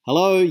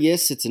Hello,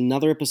 yes, it's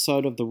another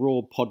episode of the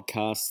Raw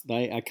podcast.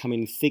 They are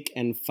coming thick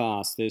and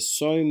fast. There's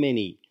so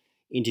many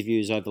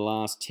interviews over the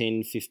last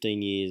 10,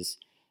 15 years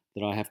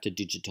that I have to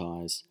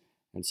digitise.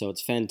 And so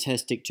it's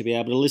fantastic to be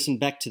able to listen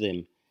back to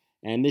them.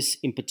 And this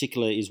in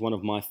particular is one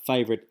of my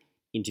favourite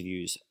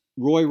interviews.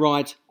 Roy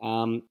Wright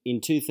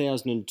in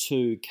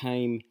 2002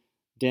 came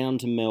down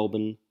to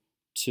Melbourne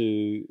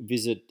to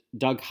visit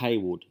Doug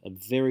Haywood, a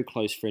very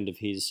close friend of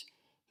his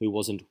who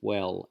wasn't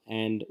well,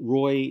 and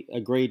Roy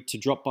agreed to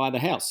drop by the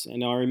house.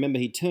 And I remember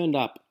he turned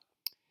up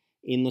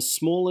in the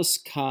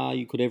smallest car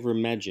you could ever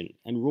imagine,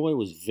 and Roy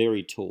was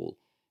very tall.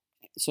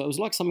 So it was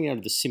like something out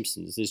of The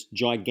Simpsons, this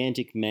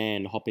gigantic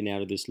man hopping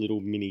out of this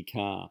little mini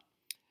car.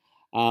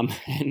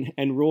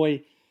 And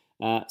Roy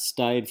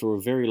stayed for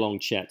a very long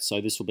chat, so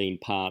this will be in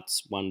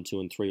parts 1, 2,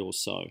 and 3 or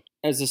so.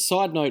 As a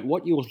side note,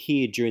 what you'll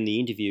hear during the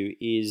interview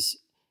is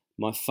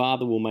my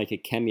father will make a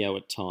cameo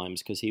at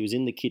times because he was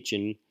in the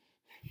kitchen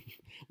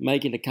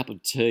making a cup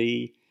of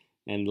tea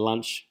and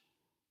lunch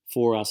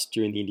for us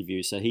during the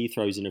interview, so he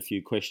throws in a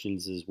few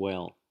questions as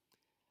well.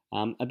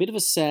 A bit of a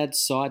sad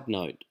side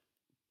note,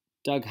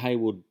 Doug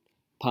Haywood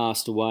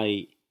passed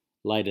away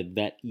later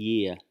that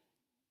year,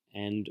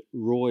 and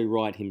Roy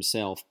Wright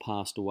himself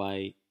passed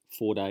away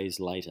 4 days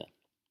later.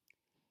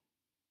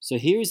 So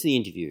here is the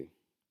interview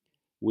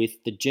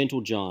with the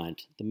gentle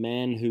giant, the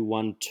man who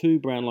won 2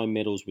 Brownlow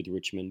medals with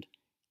Richmond,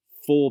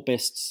 4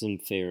 bests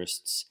and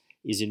fairests,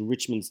 is in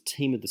Richmond's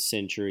Team of the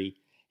Century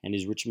and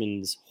is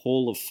Richmond's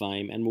Hall of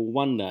Fame and will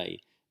one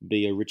day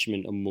be a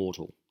Richmond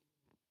immortal.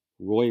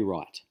 Roy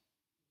Wright.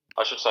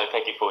 I should say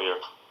thank you for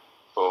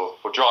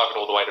driving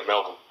all the way to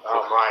Melbourne.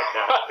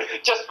 Oh, mate, no.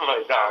 Just for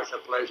me. No, it's a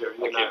pleasure.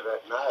 You know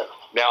that. No.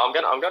 Now, I'm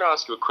going to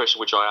ask you a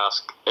question which I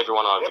ask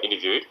everyone I've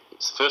interviewed.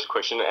 It's the first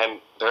question, and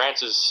their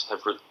answers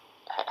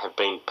have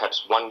been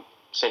perhaps one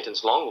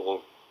sentence long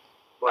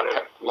or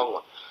a long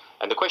one.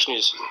 And the question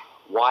is,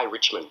 why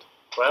Richmond?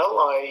 Well,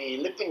 I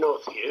lived in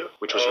Northview.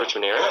 Which was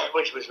Richmond area?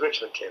 Which was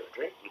Richmond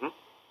territory. Mm-hmm.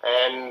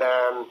 And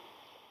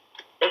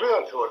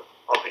everyone thought,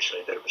 obviously,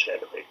 that it was going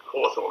to be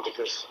Hawthorn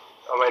because,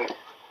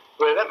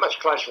 we were that much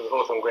closer to the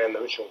Hawthorn ground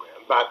than the Richmond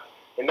ground. But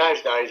in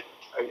those days,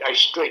 a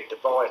street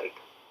divided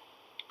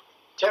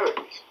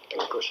territories.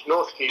 And, of course,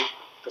 Northview,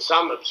 for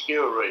some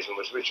obscure reason,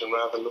 was Richmond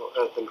rather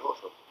than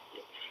Hawthorn.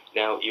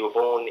 Now, you were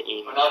born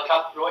in... Another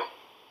cup, Roy?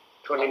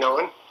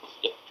 29.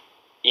 Yep.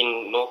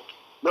 In Northview.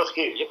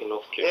 Yep, in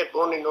Northview. Yeah,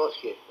 born in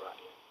Northview. Right,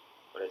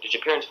 yeah. Did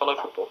your parents follow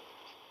football?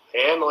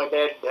 Yeah, my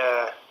dad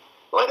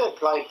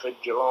played for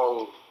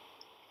Geelong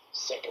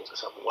Seconds or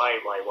something, way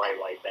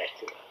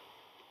back. You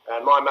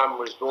know. My mum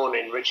was born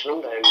in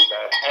Richmond and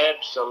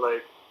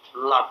absolute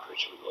loved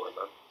Richmond, my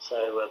mum.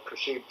 So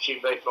she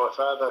beat my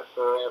father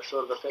for our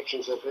sort of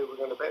affections of who we're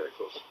going to marry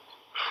for.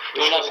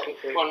 You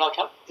want another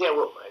cup? Yeah,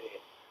 well, mate,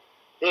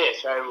 yeah. Yeah,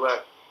 so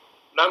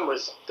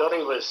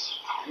Dottie was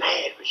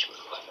mad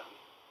Richmond, my mum.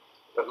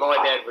 But my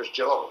dad was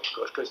Geelong, of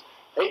course, because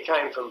he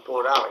came from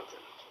Port Arlington.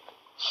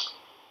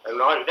 And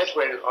that's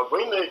where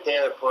we moved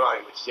down to Port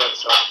Arlington, which is the other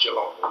side of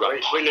Geelong.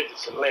 Right. We lived at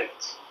St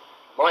Leonard's.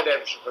 My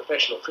dad was a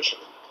professional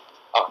fisherman.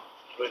 Oh.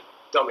 With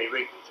Dommy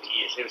Wrigley for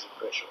years. He was a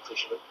professional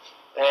fisherman.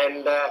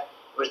 And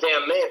it was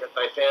down there that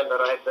they found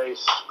that I had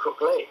these crook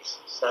legs.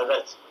 So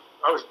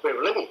we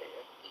were living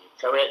there.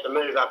 So we had to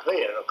move up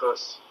here. And, of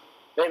course,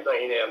 them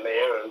being down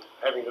there and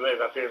having to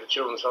move up here to the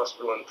Children's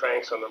Hospital and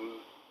Frankston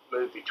and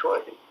move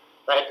between,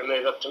 they had to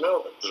move up to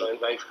Melbourne. So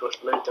they, of course,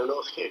 moved to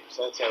Northview.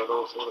 So that's how it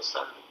all sort of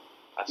started.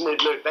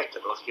 Moved back to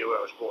Northview where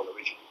I was born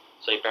originally.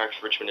 So you barracked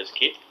for Richmond as a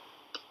kid?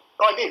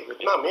 I did,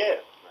 with Mum,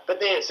 yeah. But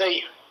then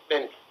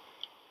the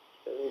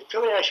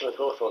affiliation with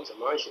Hawthorn's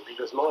amazing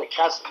because my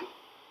cousin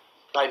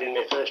played in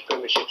their first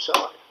premiership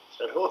side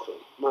at Hawthorn,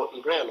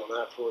 Morton Brown on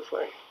half forward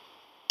flank.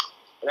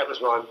 And that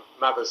was my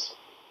mother's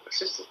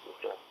sister's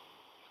boy.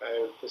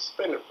 So there's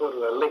been a sort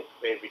of a link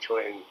there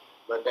between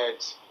my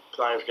dad's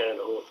players going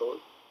to Hawthorn.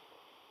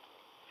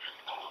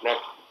 Now,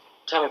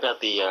 tell me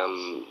about the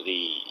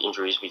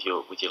injuries with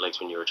your legs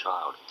when you were a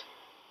child.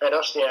 I had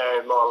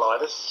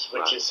osteomyelitis,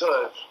 which is sort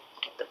of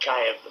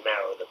decay of the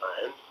marrow of the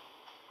bone.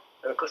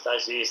 And of course,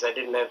 those years they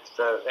didn't have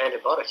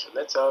antibiotics and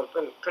that, so I've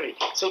been pretty...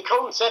 See,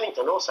 Colin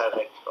Saddington also had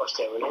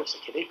osteo when he was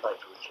a kid. He played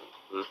for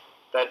Richmond.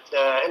 But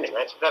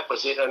anyway, that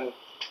was it. And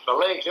the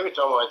legs, every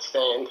time I'd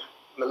stand,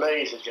 my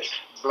knees would just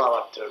blow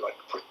up to like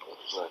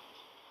footballs. Right.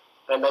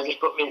 And they just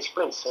put me in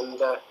splints and...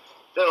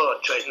 did all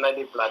the treatment,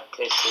 they did blood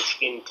tests and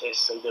skin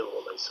tests and did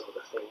all these sort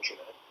of things, you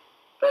know.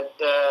 But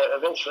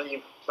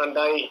eventually, one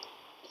day,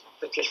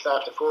 just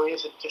after 4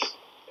 years,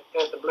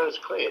 the blues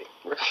cleared.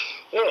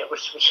 Yeah, it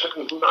was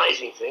an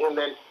amazing thing. And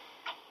then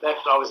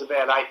I was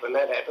about 8 when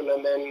that happened.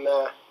 And then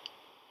at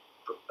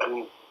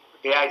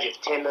the age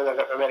of 10, then I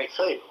got rheumatic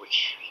fever,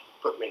 which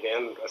put me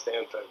down. I was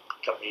down for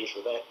a couple of years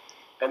with that.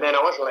 And then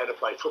I wasn't allowed to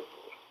play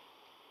football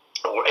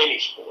or any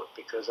sport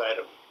because I had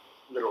a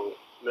little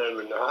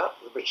murmur in the heart,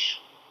 which...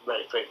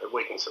 rheumatic fever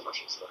weakens the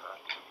muscles of the heart.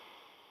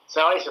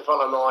 So I used to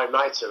follow my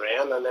mates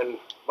around, and then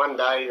one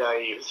day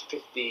it was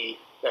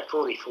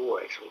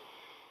 44 actually,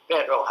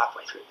 about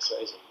halfway through the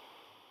season.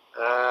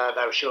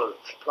 they were short of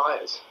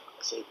players.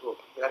 I said, well,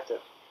 you have to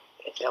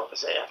help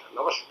us out. And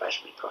I was supposed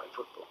to be playing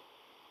football.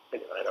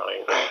 Anyway,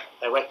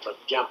 they whacked my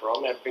jumper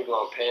on, they had big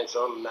long pants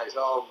on and those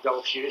old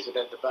golf shoes that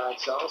had the barred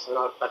soles, and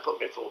they put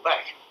me full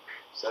back.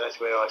 So that's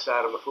where I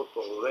started my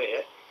football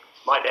there.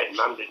 My dad and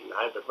mum didn't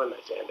know, but when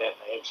they found out,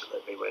 they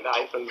absolutely went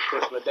ape. And of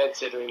course, my dad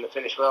said to me in the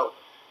finish, well,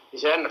 he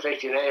said, it hasn't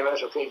affected you now, you might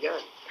as well keep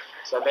going.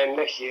 So then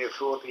next year,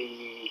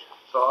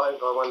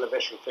 45, I won the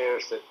best and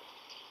fairest at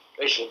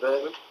Eastern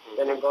Bourbon,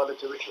 then invited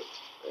to Richmond.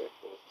 Yeah.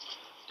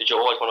 Did you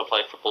always want to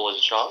play football as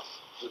a child?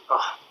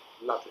 Oh,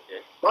 loved it.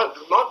 Yeah. My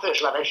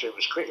first love actually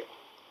was cricket.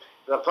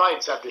 I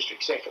played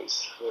sub-district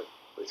seconds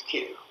with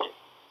Kew,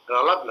 and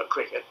I loved the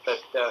cricket,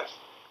 but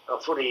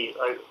footy,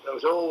 I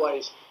was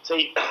always...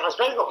 See, I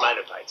suppose what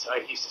motivates, I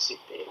used to sit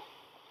there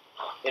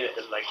in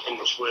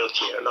this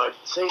wheelchair, and I'd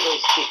see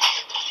these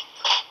kids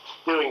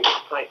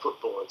playing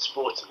football and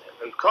sports and that.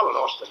 And Colin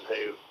Austin,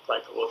 who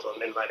played for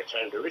Hawthorn and then later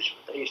came to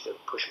Richmond, he used to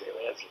push me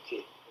around as a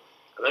kid.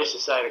 And I used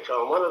to say to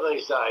Colin, one of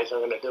these days I'm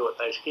going to do what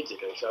those kids are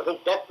doing. So I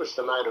think that was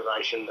the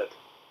motivation that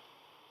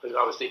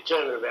I was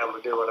determined to be able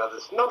to do what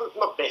others,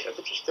 not better,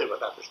 but just do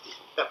what others did.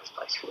 That was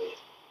basically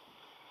it.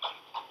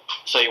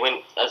 So you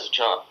went, as a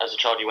child,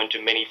 you went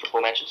to many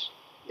football matches?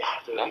 No,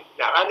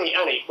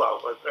 only.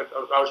 Well,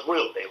 I was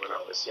wheeled there when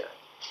I was young,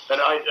 but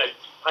I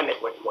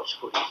never went and watched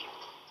footy.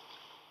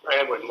 I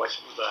never went and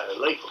watched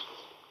league football.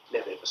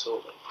 Never ever saw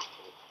league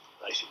football,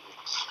 basically.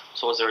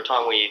 So was there a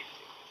time where you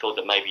thought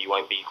that maybe you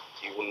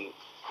wouldn't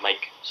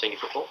make senior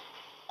football?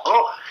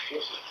 Oh,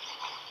 yes.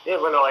 Yeah,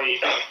 when I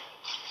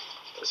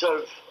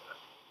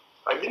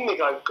didn't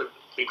think I could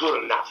be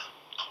good enough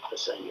for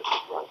senior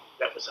football.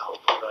 That was the whole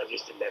point. I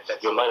just didn't have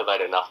that. You were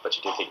motivated enough, but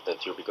you didn't think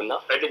that you would be good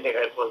enough? I didn't think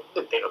I'd be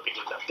good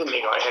enough. Didn't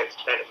think I had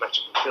that much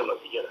of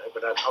ability,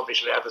 but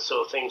obviously others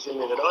saw things in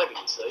me that I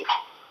didn't see.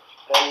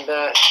 And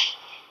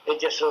it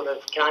just sort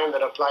of came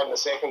that I played in the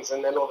seconds,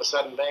 and then all of a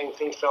sudden, bang,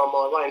 things fell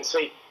my way. And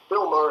see,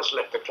 Bill Morris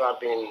left the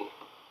club in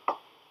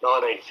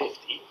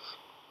 1950.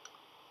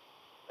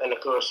 And of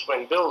course,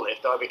 when Bill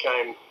left, I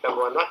became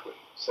number one ruckman.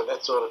 So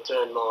that sort of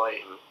turned my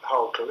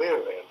whole career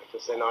around,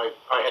 because then I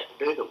had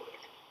to do the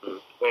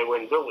work. Where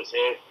when Bill was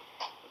there,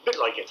 a bit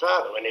like your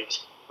father, when he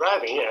was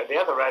roving, the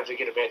other rovers would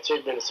get about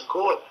 2 minutes a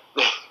quarter.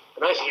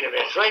 And I used to get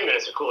about 3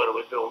 minutes a quarter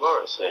with Bill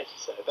Morris. So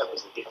that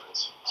was the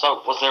difference.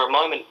 So was there a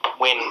moment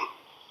when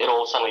it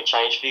all suddenly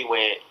changed for you,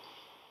 where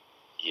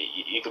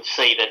you could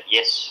see that,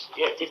 yes,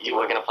 you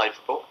were going to play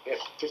football? Yeah,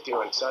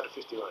 51, started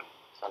 51.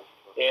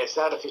 Yeah,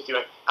 started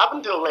 51. Up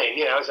until then,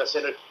 as I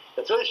said,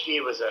 the first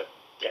year was like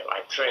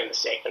 3 in the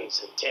seconds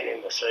and 10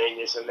 in the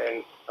seniors, and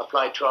then I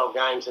played 12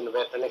 games in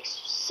about the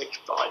next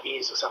 5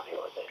 years or something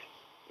like that.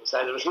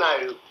 So there was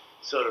no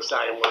sort of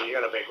saying, well, you're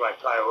going to be a great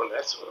player or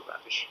that sort of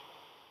rubbish.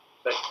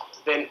 But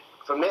then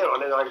from there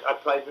on, I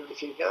played very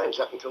few games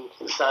up until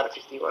the start of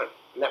 51.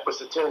 And that was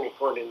the turning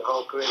point in the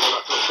whole career when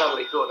I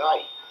suddenly thought,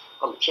 hey,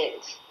 I'm a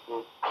chance.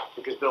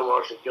 Because Bill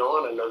Morris had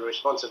gone and the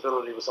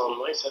responsibility was on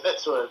me. So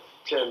that sort of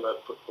turned my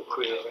football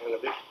career around a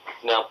bit.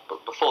 Now,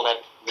 before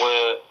that,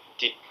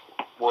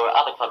 were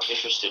other clubs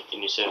interested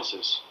in your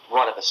services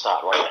right at the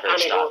start, right at the very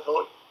start?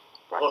 Hawthorn.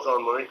 Right.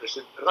 Hawthorn were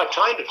interested. I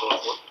trained at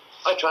Hawthorn.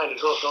 I trained at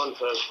Hawthorn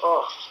for,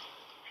 I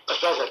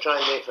suppose I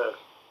trained there for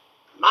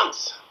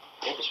months.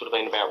 Yeah, this would have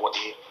been about what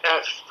year?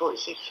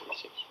 46.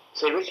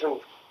 See,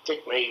 Richmond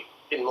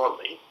didn't want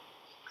me,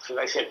 so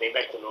they sent me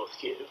back to North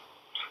Kew.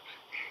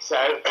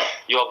 So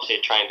you obviously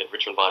had trained at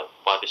Richmond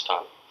by this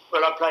time.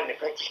 Well, I played in the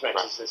practice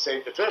matches. Right. See,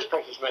 the first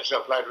practice match I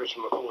played at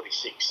Richmond were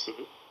 46.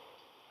 Mm-hmm.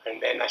 And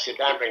then they said,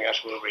 don't bring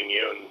us, we'll bring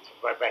you, and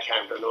went back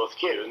home to North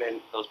Kew. And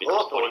then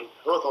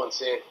Hawthorn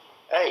said,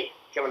 hey,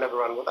 come and have a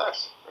run with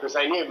us. Because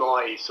they knew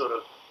my sort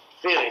of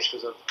feelings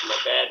because of my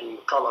dad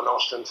and Colin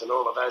Austins and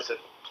all of those that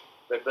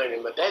had been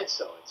in my dad's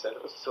side. So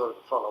it was sort of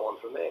a follow-on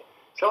from there.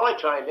 So I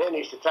trained there and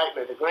used to take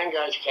me to the Grand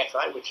Gauge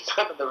Cafe, which is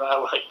under the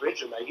railway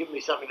bridge, and they give me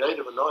something to eat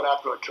of a night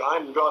after I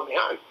trained and drive me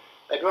home.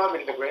 They drive me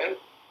to the ground,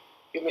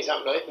 give me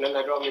something to eat, and then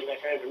they drive me back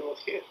home to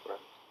North Kew.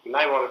 Right. And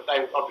they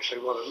obviously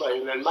wanted me,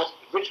 and then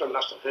Richmond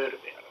must have heard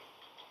about it.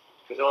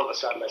 Because all of a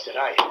sudden they said,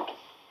 hey,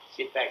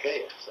 get back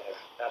here. So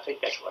I think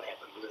that's what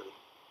happened, really.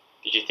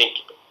 Did you think,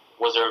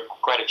 was there a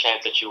greater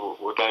chance that you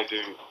were going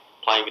to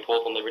play with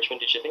Hawthorn than Richmond,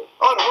 did you think?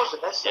 Oh, there was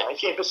at that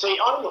stage, yeah. But see,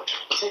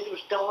 there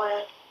was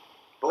Dyer,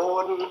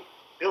 Borden,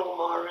 Bill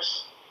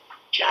Morris,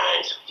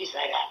 Jones, just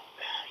like that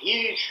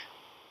huge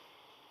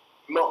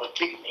mob of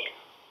big men,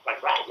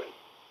 like Raymond.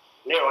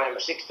 And there I am, a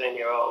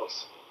 17-year-old,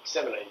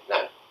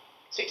 snotty-nosed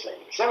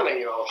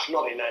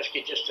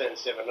kid, just turned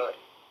 17,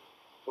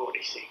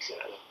 46,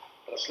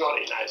 but a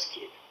snotty-nosed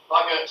kid.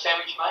 Like a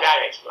sandwich, mate? No,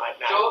 thanks, mate,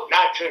 no. Sure?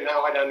 No, true,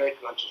 no, I don't eat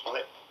lunches,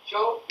 mate.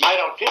 Sure? Mate,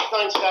 I'm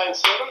 15 stone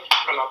 7,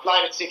 and I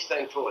played at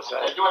 16-4, so... Do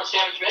you want a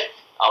sandwich, mate?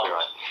 I'll be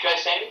right. Go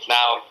sandwich?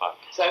 No, I'm fine.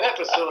 So that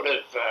was sort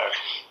of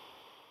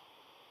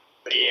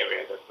the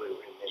area that we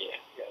were in there.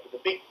 Yeah. But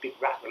the big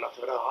ruckman, I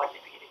thought, I'd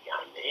never get a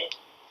game there.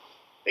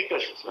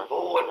 Because it's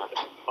Board and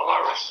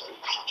Morris and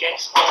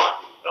Jack Scott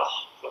and,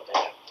 got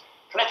that.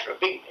 Flat for a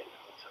big man.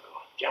 I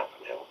thought,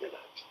 jumping hell,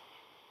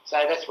 So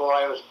that's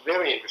why I was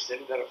very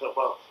interested. And then I thought,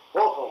 well,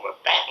 Hawthorn were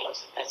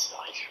battlers at that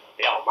stage.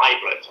 The old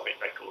Maybloons, I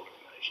think they called it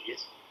in those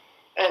years.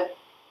 And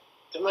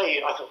to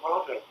me, I thought,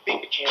 well, I've got a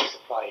bigger chance to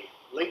play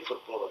league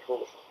football at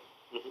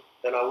Hawthorn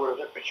than I would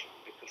have at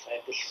Richmond because they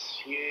had this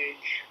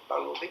huge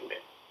bundle of big men.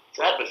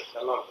 So that was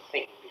a lot of the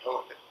thinking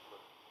behind it.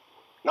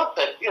 Not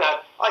that,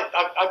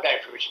 I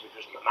bagged for Richmond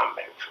because my mum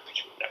bagged for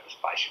Richmond. That was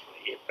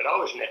basically it. But I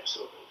was never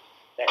sort of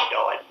that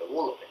dyed in the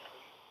wool about it.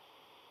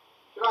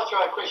 Can I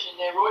throw a question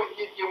there, Roy?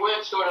 You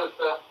weren't sort of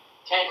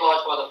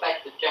tantalised by the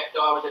fact that Jack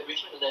Dyer was at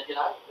Richmond and that, it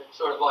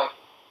sort of like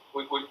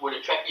would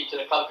attract you to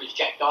the club because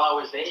Jack Dyer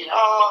was there, To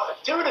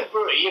a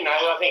degree,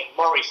 I think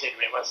Maury said to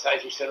me at one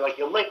stage, he said, like,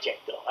 you'll meet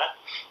Jack Dyer,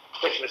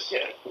 which was,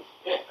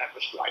 that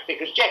was great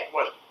because Jack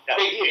was a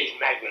huge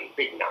magnum,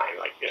 big name,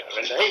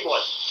 and he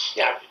was,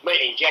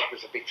 meeting Jack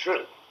was a big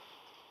thrill,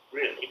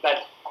 really,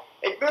 but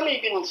it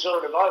really didn't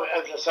sort of,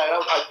 as I say,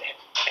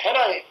 had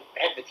I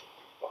had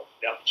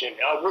the opportunity,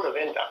 I would have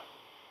ended up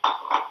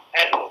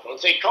at Hawthorn.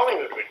 See,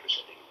 Collingwood were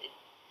interested in me.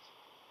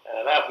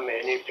 They offered me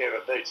a new pair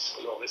of boots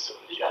and all this sort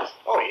of stuff.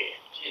 Oh, yeah.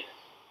 Gee,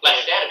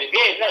 lashed out a bit.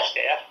 Yeah, lashed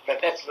out,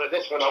 but that's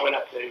when I went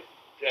up to...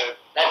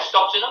 that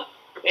stops in them?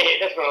 Yeah,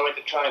 that's when I went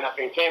to train up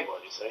in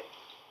Camberwell, you see.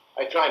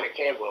 I trained at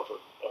Camberwell for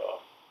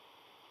about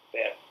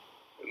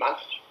a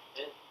month.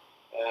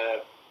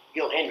 Yeah.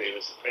 Gil Henry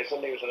was the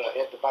president. He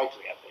had the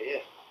bakery up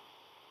there, yeah.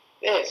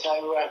 Yeah, so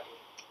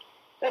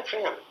don't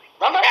frown at me.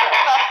 I'm not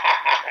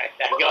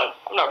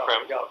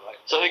proud.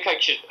 So who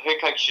coached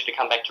you to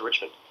come back to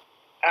Richmond?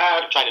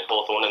 You trained at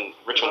Hawthorn and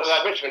Richmond.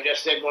 Richmond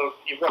just said, well,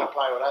 you've got to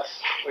play with us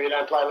or you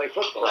don't play league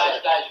football. Well,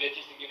 those days,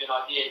 just to give you an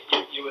idea,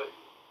 you were,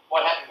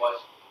 what happened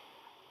was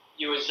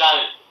you were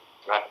zoned.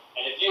 Right.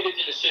 And if you lived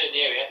in a certain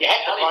area, you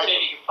had the only team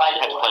you could play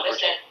for,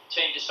 unless that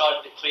team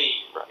decided to clear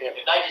you. Right. Yeah.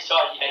 If they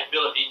decided you had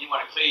ability and didn't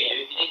want to clear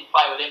you, if you didn't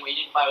play with them, well, you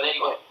didn't play with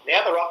anyone. Yeah. The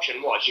other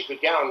option was you could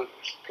go and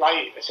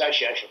play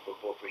association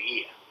football for a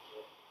year.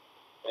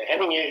 And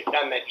having you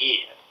done that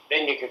year,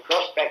 then you could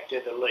cross back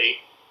to the league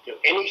to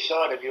any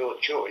side of your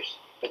choice,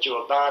 but you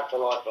were barred for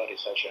life by the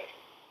association.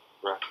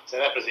 Right. So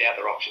that was the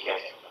other option you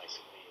had,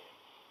 basically.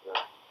 Yeah.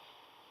 Right.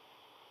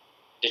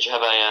 Did you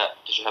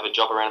have a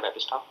job around about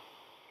this time?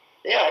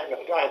 Yeah,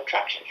 I had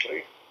trucks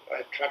actually. I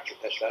had trucks at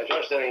that stage. I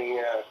was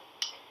doing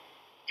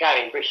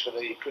carting bricks for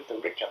the Clifton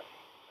Brick Company.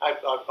 I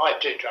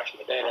had two trucks.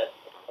 My dad had.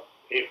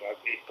 He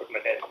put my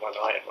dad in one.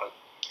 I had one,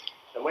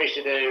 and we used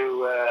to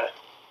do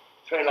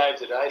 3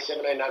 loads a day,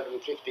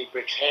 1,750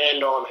 bricks,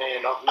 hand on,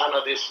 hand off. None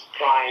of this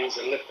cranes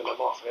and lifting them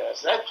off.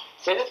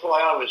 So that's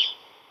why I was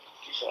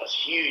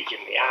huge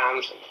in the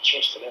arms and the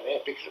chest and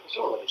everything because it was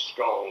all of this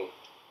strong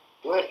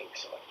working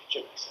side,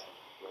 So.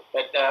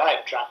 But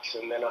I had trucks,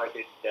 and then I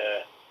did.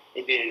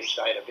 It did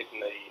stay a bit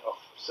in the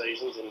off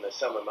seasons. In the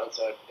summer months,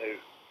 I'd do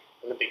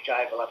Olympic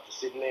cable up to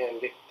Sydney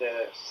and get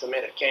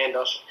cement at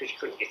Candos because you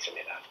couldn't get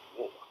cement after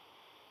the war.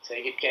 So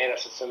you get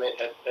Candos and cement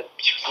at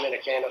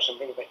Candos and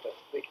bring it back to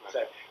Vic.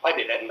 So I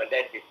did that, and my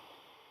dad did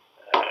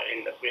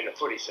in the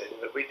footy season.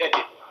 But that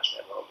didn't last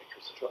that long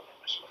because there's not that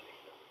much money.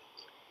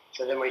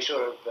 So then we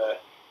sort of,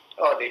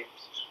 I did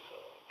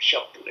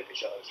shop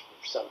deliveries. I was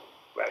with some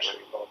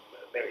grocery mob,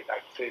 Mary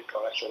baked food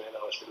products, and then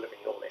I was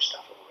delivering all their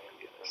stuff all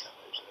around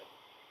suburbs.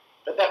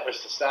 But that was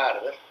the start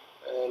of it,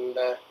 and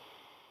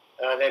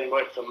I then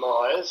worked for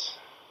Myers,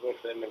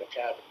 worked for them in the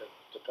carpet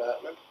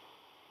department,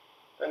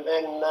 and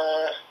then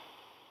I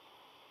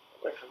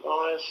went from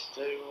Myers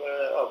to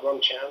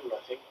Ron Chandler,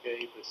 I think.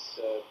 He was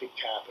a big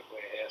carpet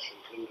warehouse in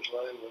Flinders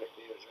Lane, worked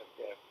there as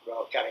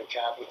a cutting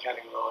carpet,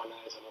 cutting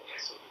rhinos and all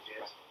that sort of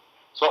jazz.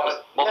 So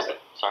what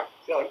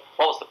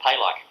was the pay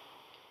like?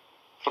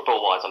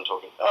 Football-wise, I'm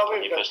talking.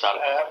 When you first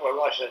started. Well,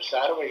 right as I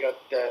started, we got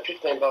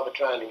 15 bob a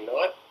training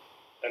night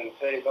and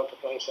 30 bob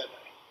for playing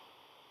Saturday.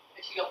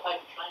 Actually got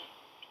paid for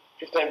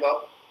training? 15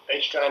 bob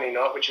each training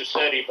night, which was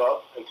 30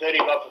 bob, and 30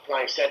 bob for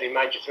playing Saturday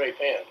made you £3.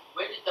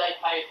 When did they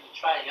pay for the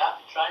training?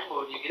 After training,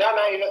 or did you get?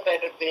 No, you got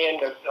that at the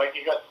end of,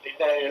 you got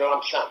that in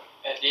lump sum.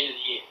 At the end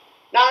of the year?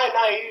 No,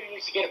 you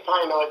used to get a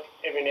pay night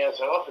every now and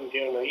so often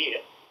during the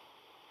year.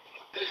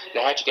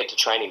 Now, how'd you get to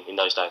training in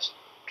those days?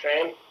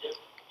 Tram. Yep.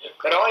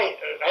 But I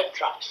had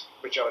trucks,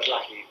 which I was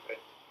lucky. But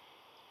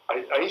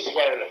I used to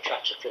go in the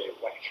trucks a fair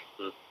whack.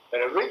 But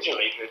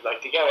originally, to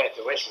go out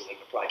to Essendon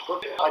to play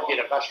football, I'd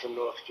get a bus from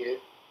North Kew,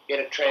 get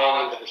a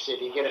tram into the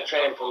city, get a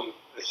tram from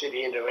the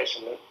city into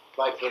Essendon,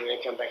 play footy, and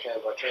then come back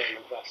home by tram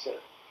and bus.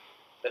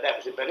 But that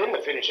was it. But in the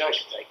finish, I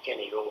used to take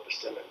Kenny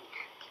Orbiston and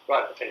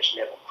right at the finish,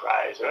 Neville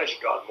Crows, and I used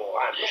to drive them all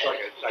home. It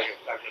was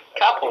like a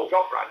couple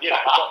drop run,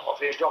 drop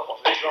off here, drop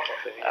off there, drop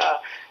off there.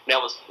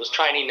 Now, was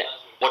training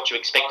what you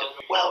expected?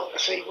 Well,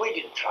 see, we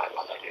didn't train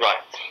like that.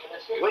 Right.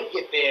 We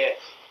get there,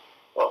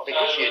 well,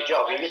 because of your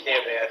job, you get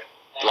there about...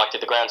 Like,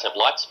 did the grounds have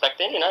lights back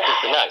then? No.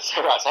 Right,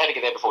 so I had to get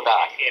there before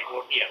dark. Yeah,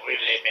 we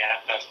were there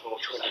about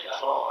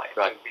 4:25.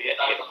 Right. We had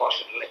to get the boss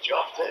to let you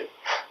off too,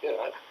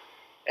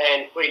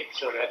 And we'd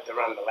sort of have to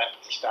run the lap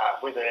to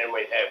start with, and then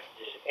we'd have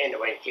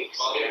end-to-end kicks,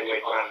 and then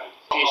we'd run a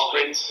few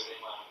sprints,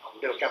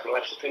 do a couple of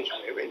laps to finish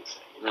when we were in.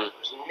 It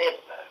was never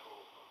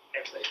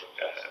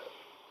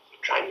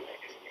training.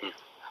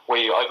 Were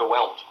you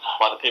overwhelmed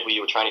by the people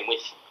you were training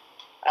with?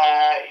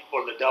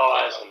 Well, the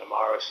Dyers and the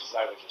Morrises,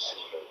 they were just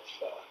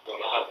sort of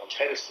up on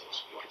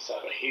pedestals because they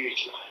were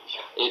huge names.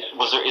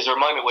 Is there a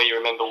moment where you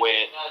remember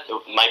where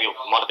maybe it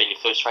might have been your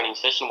first training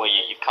session where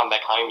you've come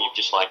back home, you've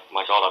just like,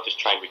 my God, I've just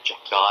trained with Jack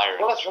Dyer?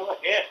 Well, that's right,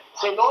 yeah.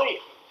 See,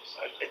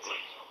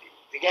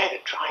 the game to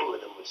train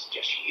with them was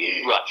just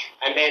huge. Right.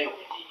 And then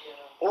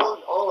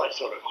all that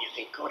sort of, you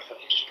think, God, if I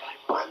could just play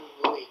one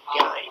league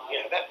game,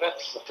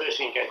 that's the first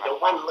thing you go, the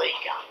one league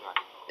game.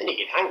 Then you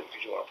get hungry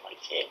because you want to play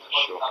 10.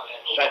 Sure.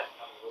 But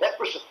that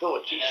was the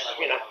thought, even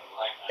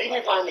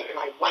if I only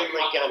played one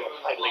league game or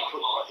played league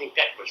football, I think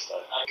that was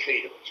the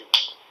key to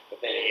it, But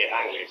then you get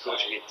hungry, of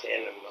course, you get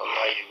 10 and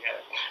away you go.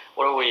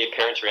 What were your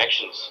parents'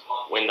 reactions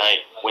when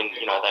they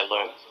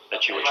learned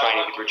that you were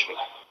training with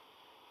Richmond?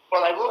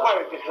 Well, they were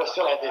worried because I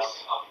still had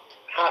this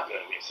heart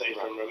murmur, you see,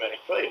 from rheumatic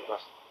fever.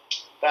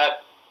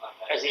 But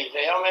as he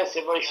said, well, he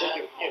said,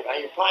 you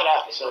played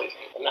half the season,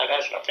 and that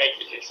hasn't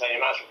affected you, so you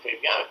might as well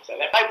keep going. So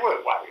they were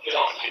worried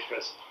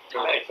because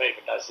rheumatic fever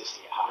does this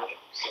to your heart, it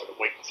sort of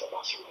weakens the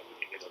muscle, and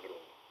you get a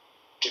little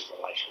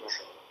fibrillation,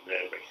 sort of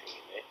nerve-y thing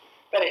in there.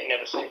 But it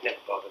never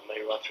bothered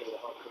me right through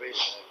the whole career.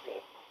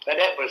 But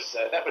that was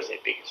their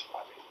biggest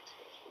worry,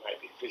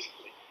 maybe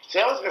physically. See,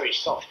 I was very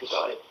soft because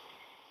I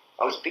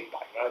was a big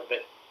bloke,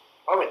 but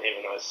I went there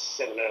when I was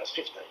 7 and I was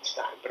 15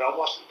 stone, but I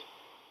wasn't,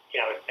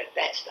 at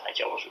that stage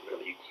I wasn't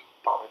really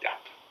bulked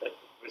up. But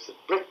it was the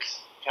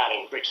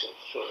carting bricks that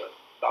sort of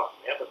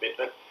bulked me up a bit.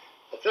 But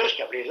the first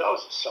couple of years I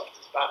was as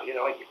soft as butter,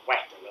 I'd get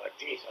whacked and like,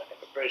 geez, I'd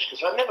have a bruise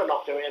because I never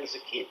knocked around as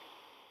a kid.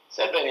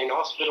 So I've been in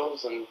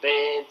hospitals and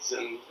beds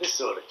and this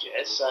sort of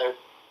jazz, so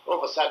all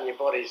of a sudden your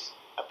body's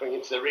up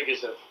against the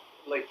rigours of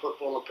league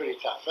football and pretty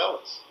tough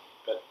fellas.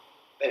 But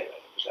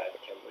anyway, it was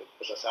overcome with,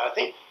 as I say, I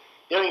think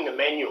doing the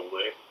manual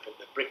work of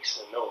the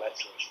bricks and all that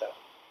sort of stuff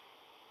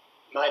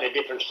made a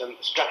difference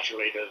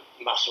structurally to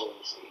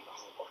muscles and a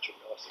whole bunch of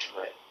nice things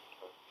like that.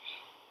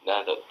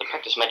 Now, the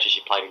practice matches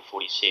you played in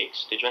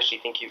 46, did you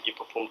actually think you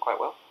performed quite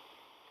well?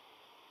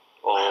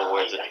 Or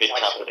was it a bit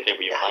tough with the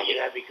people you were playing?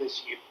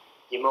 Because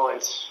your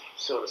mind's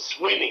sort of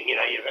swimming,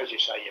 as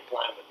you say, you're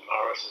playing with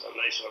Morrises and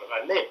these sort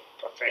of, and they're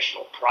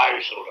professional, pro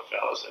sort of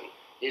fellas, and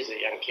here's a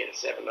young kid at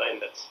 17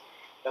 that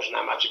doesn't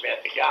know much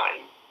about the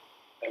game.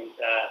 And,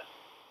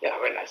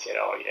 when they said,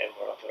 I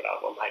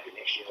thought, maybe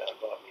next year they'll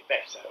invite me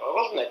back. So I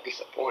wasn't that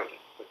disappointed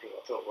because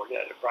I thought,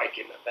 to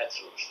break in at that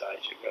sort of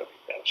stage, you've got to be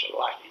a bunch of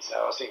lucky. So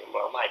I was thinking,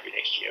 maybe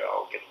next year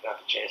I'll get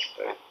another chance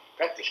to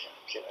practice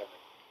games,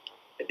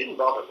 But it didn't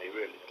bother me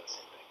really that I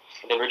sent back.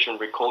 And then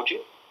Richmond recalled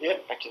you?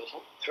 Yep. Back to the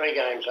side? 3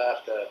 games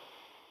after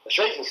the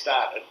season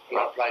started,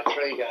 and I played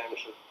 3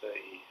 games with the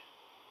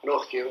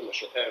North Q with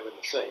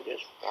the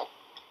seniors. Right.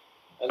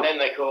 And then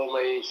they called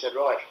me, said,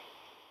 right,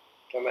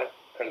 come up,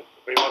 and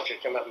we want you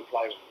to come up and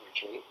play with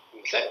Richmond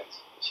in the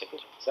sevens.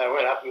 So I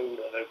went up, and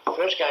the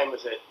first game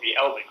was at the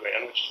Albert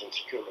Ground, which is in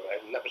Secula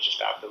Road, and that was just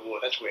after the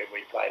war. That's where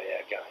we played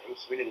our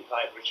games. We didn't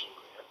play at Richmond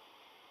Ground.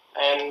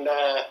 And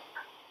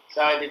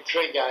so I did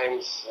 3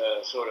 games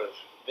sort of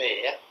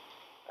there,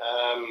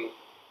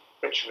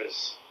 which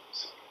was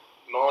sort of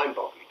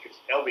mind-boggling because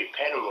Albie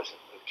Padden was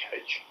the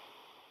coach,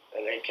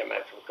 and he came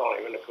out from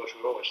Collingwood. And of course,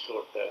 we always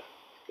thought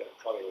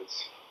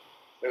Collingwood's,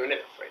 we were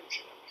never friends,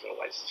 it was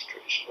always this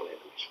traditional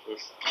enemies and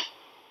stuff.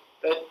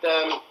 But,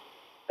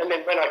 and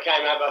then when I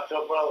came up, I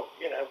thought, why?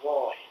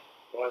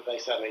 Why did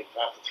they suddenly,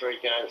 after 3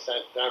 games,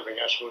 don't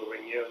bring us, we'll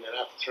bring you, and then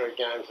after 3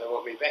 games, they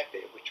want me back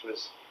there, which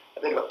was a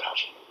bit of a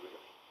puzzlement,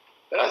 really.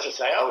 But as I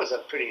say, I was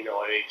a pretty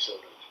naive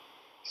sort of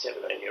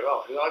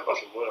 17-year-old, because I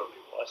wasn't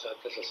worldly-wise. So,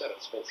 as I said,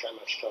 I'd spent so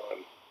much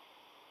time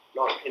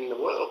not in the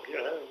world, in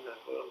the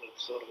world of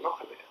sort of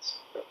knockabouts.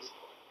 That was the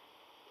point.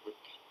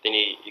 Then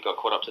you got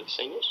caught up to the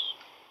seniors?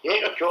 Yeah,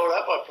 got caught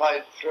up. I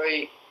played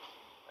 3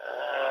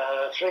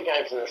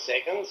 games in the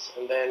seconds,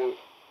 and then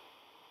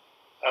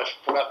I was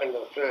put up into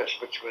the first,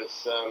 which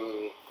was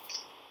the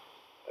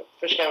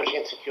first game was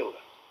against St Kilda.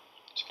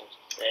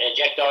 And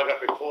Jack Dyer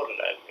got reported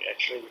over me,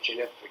 actually, which he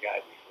never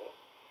forgave me for.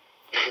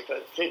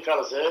 The 2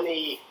 fellas,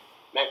 Ernie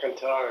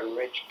McIntyre and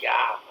Reg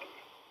Garvin.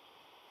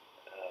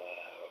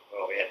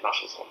 We had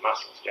muscles on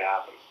muscles,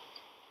 Garvin.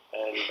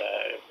 And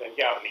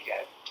Garvin, he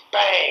go,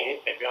 bang,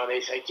 hit me behind there.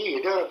 He said, gee,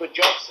 you're doing a good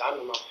job, son.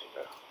 And I think,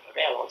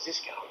 how long's this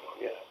going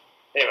on,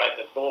 Anyway,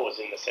 the ball was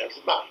in the centre. I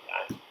said, mate,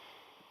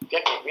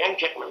 young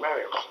Jack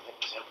McMurray, I think,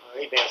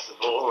 he bounced the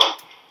ball and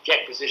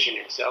Jack positioned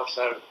himself,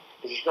 so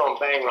he's gone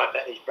bang like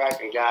that, he's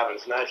broken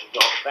Garvin's nose, he's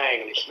gone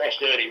bang, and he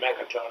smashed Ernie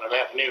McIntyre on the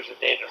mouth, and he was a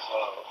dentist.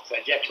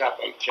 So Jack's up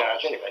on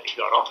charge anyway, he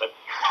got off it.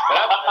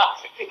 But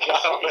he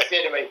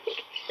said to me,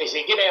 he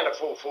said, get down to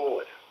full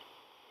forward.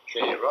 I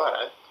said, yeah,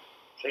 right,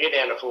 So get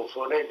down to full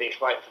forward, and everything's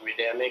waiting for me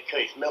down there.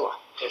 Keith Miller,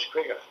 Test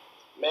cricketer.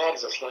 Mad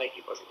as a snake,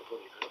 he wasn't the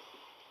footy field.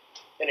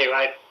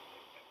 Anyway,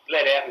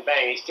 let out and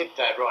bang, he's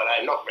tiptoed right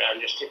over, knocked me out and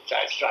just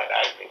tiptoed straight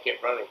over and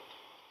kept running.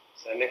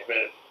 So next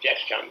minute,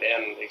 Jack's come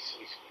down and he's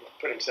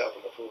put himself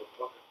in the forward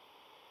pocket.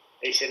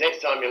 He said,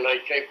 next time you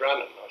lead, keep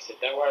running. I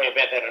said, don't worry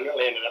about that. I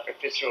nearly ended up in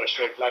Fitzroy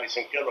Street, bloody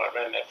St Kilda. I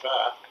ran that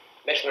far.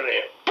 Next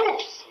minute, boom!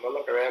 And I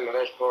look around and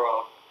those poor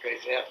old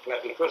guys out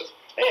flat. And of course,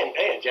 he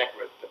and Jack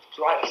were the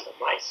greatest of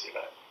mates, you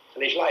know.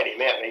 And he's laid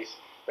him out and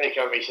when he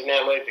came up, he said,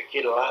 now leave the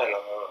kid alone. I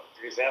thought,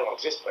 geez, how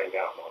long's this been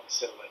going on?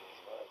 17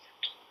 years old.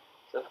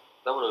 So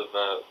that would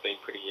have been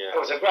pretty... It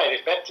was the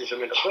greatest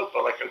baptism in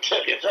football, I can tell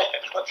you that.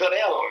 I thought,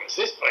 how long has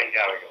this been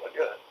going on?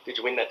 You know? Did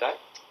you win that day?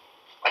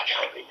 I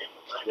can't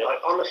remember, mate. Yeah.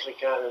 I honestly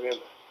can't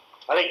remember.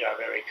 I think they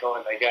were very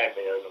kind. They gave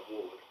me an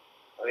award.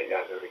 I think they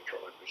were very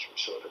kind, which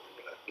was sort of,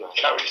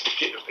 encouraged the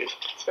kid a bit.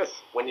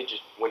 When did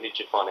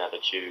you find out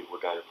that you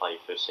were going to play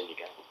your first senior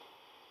game?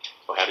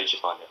 Or how did you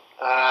find out?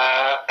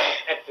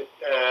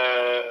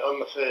 On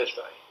the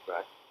Thursday.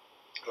 Right.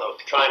 Well,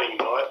 the training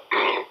night.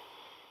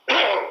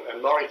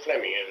 And Maury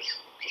Fleming, who was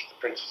just the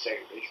Prince of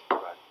Secretaries.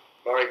 Right.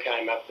 Maury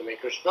came up to me,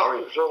 because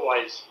Maury was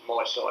always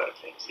my side of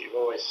things. He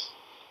always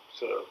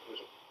sort of was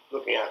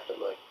looking after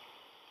me.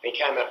 He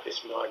came up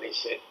this night and he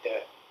said,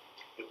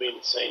 you'll be in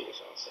the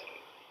seniors on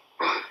Saturday.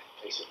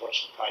 He said,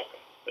 watch the paper.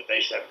 But they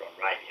used to have it on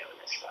radio in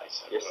that stage,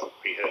 so yes.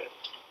 we heard it.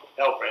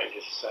 Al Brown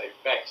used to say,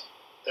 Bax,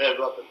 Herb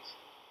Robbins,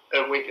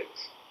 Herb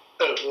Wiggins,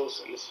 Herb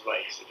Wilson, this is the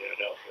way he used to do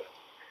it, Alfred.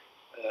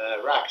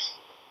 Rux,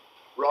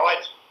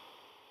 Wright,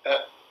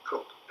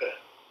 Cook.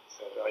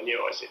 So I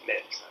knew I was in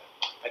net, so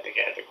I had to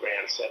go to the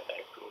ground Saturday,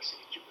 of course, to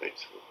get your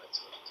boots for all that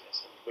sort of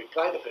jazz. And we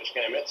played the first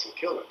game at St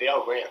Kilda, the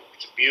old ground,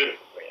 which is a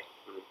beautiful ground.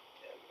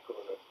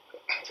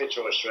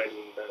 Fitzroy Street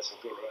and St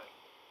Kilda Road.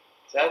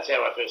 So that's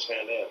how I first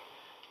found out.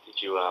 Did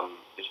you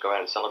go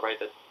out and celebrate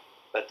that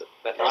night?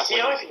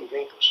 See, I didn't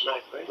drink or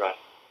smoke, man. Right.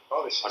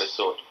 I just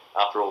thought,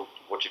 after all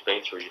what you've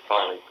been through, you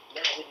finally,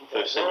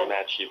 first senior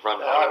match, you've run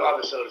home. I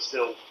was sort of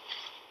still,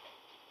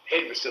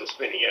 head was still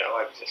spinning, you know,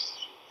 I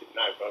just didn't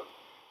know, but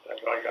I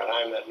got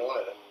home that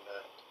night and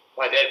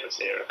my dad was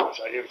there, of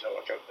course. I knew, so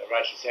I come to the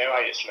race. He said, how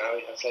are you,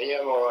 Snowy? I said,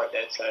 yeah, I'm all right,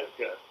 Dad. So,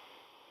 you know,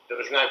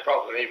 there was no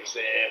problem. He was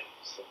there,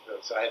 so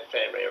I had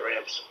family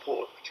around to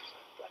support, which was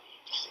a bloody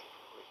interesting.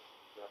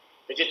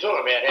 But you're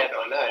talking about how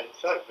do I know?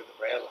 It's like with the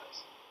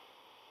Brownlows.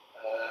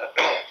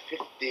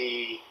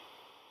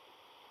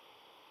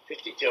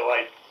 52,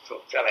 I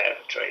fell out of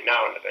a tree.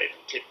 No one had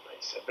even tipped me.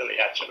 So Billy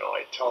Hutch and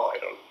I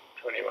tied on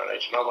 21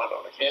 each, and I went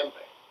on a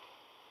comeback.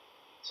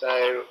 So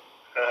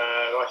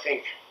I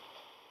think,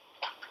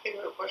 I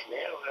forget who it was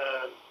now,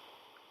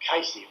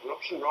 Casey. It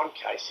wasn't Ron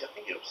Casey. I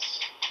think it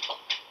was,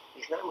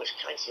 his name was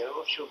Casey, I'm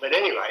not sure. But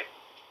anyway,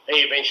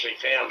 he eventually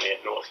found me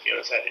at North Gill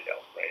and so did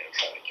Al Brown.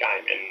 So they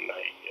came in and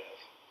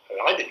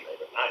I didn't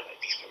even know. They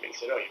just come in and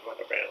said, oh, you won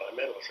a Brownlow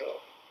medal. So,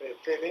 fair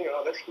thing,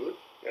 oh, that's good.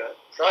 You know,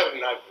 so I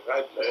didn't know.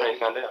 That's how you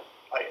found out?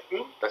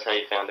 That's how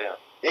you found out?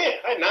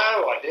 Yeah, I had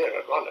no idea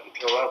I'd won it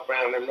until Al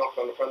Brown then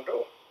knocked on the front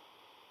door.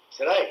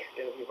 Said, hey,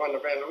 you've won the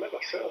Brownlow medal.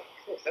 Sure,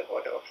 yes, that's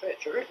what I said.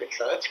 Terrific,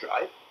 so that's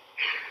great.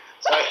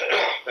 So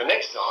the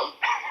next time,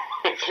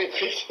 54.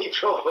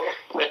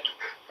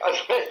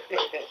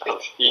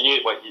 You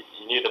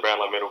knew the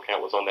Brownlow medal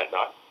count was on that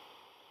night?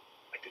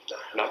 I didn't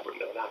know. No. I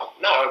wouldn't have known.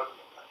 No.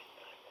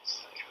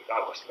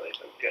 I wasn't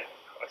even,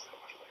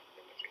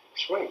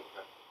 swing.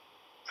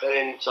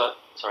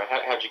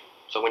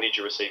 So when did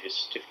you receive your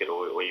certificate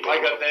or you?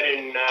 I got that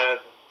in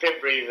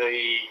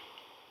February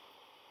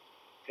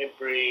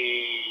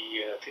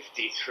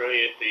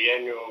 53 at the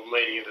annual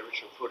meeting of the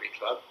Richmond Footy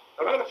Club.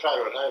 I've got a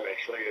photo at home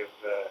actually of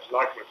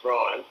Mike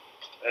McBrien,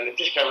 and it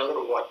just came in a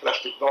little white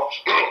plastic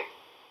box.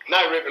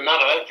 No ribbon, none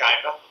of that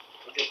paper.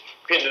 I just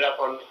pinned it up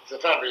on the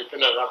front,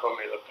 pinned it up on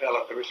my lapel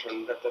at the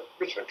Richmond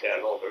Town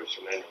Hall, the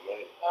Richmond annual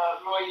meeting.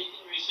 Roy, you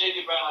didn't receive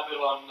your Brownlow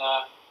medal on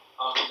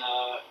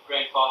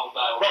grand final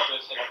day or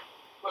first semi.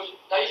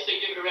 They used to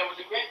give it around. Was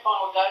it grand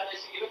final day? They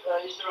used to give it.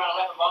 Used to run a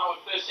lap of honour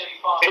with first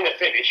semi-final. In the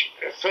finish,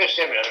 first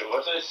semi it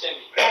was. First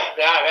semi.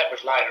 No, that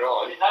was later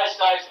on. In those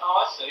days, I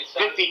see. So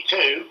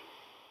 52,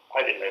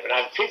 I didn't even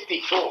know.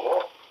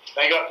 54,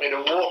 they got me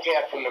to walk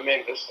out from the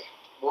members.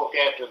 Walk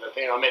out to the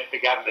thing. I met the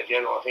Governor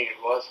General, I think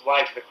it was.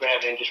 Wave to the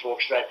crowd, then just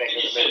walk straight back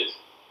to the members.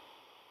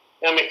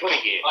 No, my footy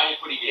gear. Oh,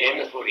 your footy gear. Yeah,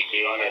 my footy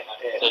gear. Right,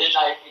 yeah. So then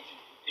they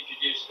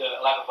introduced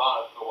a lap of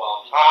honour for a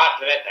while.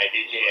 After that, they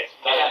did. Yeah.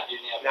 They don't do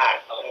now.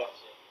 No.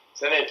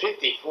 So then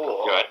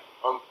 54. Right.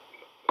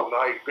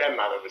 My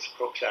grandmother was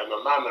cook, so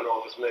my mum and all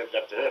of us moved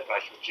up to her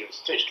place, which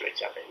was 2 streets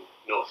up in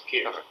North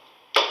Kew.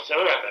 So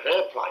we were up at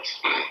her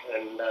place,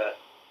 and the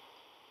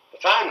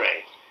phone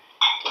rang.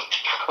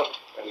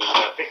 And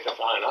I picked the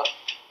phone up.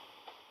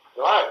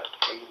 Hello.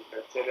 And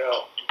I said,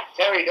 oh, it's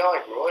Harry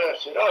Dyke, Roy. I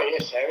said, oh,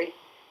 yes, Harry.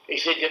 He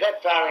said, you're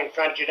that far in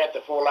front, you'd have to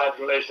fall over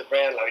to lose the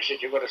Brownlow. He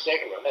said, you've got a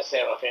second one. That's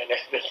how I found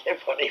out. He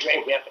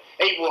rang me up.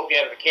 He walked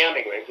out of the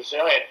counting room because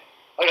I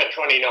got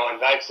 29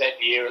 votes that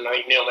year and I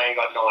think Neil Mann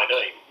got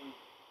 19.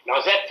 And I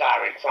was that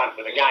far in front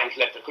with the games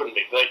left that couldn't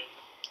be beat.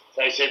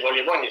 So he said, well,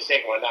 you won your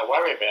second one, don't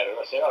worry about it.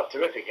 I said, oh,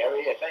 terrific,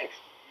 Harry, yeah, thanks.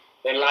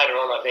 Then later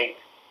on, I think,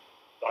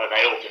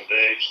 they all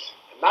converged.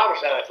 And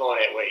marvellous how they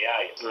find out where you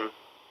are. And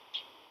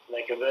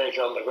they converged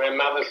on the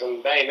grandmothers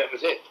and bang, that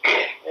was it.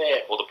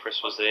 Yeah. All the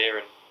press was there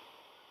and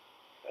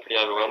pretty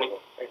overwhelming.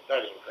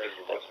 Totally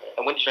incredible, wasn't it?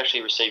 And when did you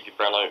actually receive your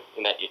Brownlow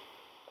in that year?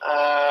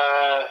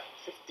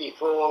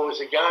 54 was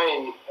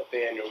again at the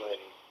annual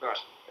meeting. Right.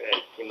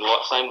 Yeah. In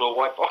the same little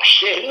white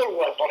box? Yeah, little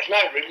white box, no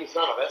ribbons,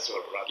 none of that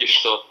sort of rubbish. You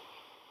just thought,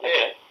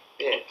 okay.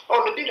 Yeah.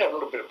 Oh, they did have a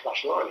little bit of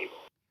plush lining.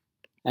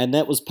 And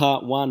that was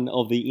part one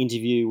of the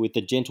interview with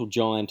the gentle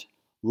giant,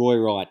 Roy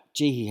Wright.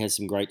 Gee, he has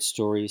some great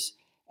stories.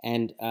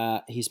 And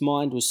his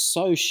mind was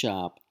so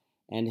sharp,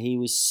 and he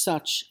was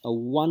such a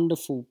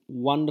wonderful,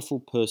 wonderful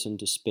person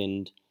to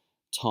spend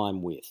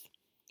time with.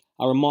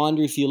 A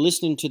reminder, if you're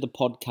listening to the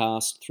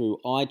podcast through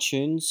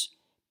iTunes,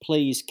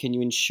 please can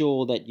you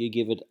ensure that you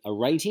give it a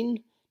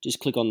rating? Just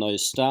click on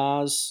those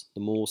stars.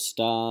 The more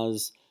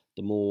stars,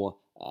 the more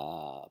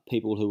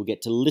people who will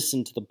get to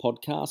listen to the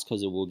podcast,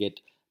 because it will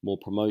get more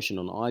promotion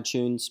on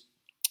iTunes.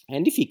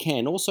 And if you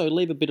can, also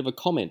leave a bit of a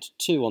comment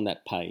too on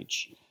that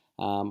page.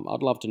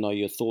 I'd love to know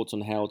your thoughts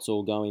on how it's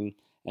all going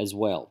as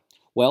well.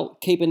 Well,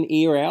 keep an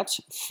ear out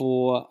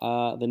for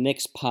the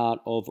next part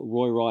of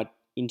Roy Wright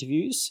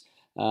interviews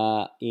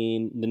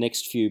in the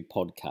next few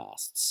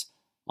podcasts.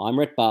 I'm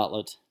Rhett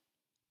Bartlett.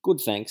 Good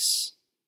thanks.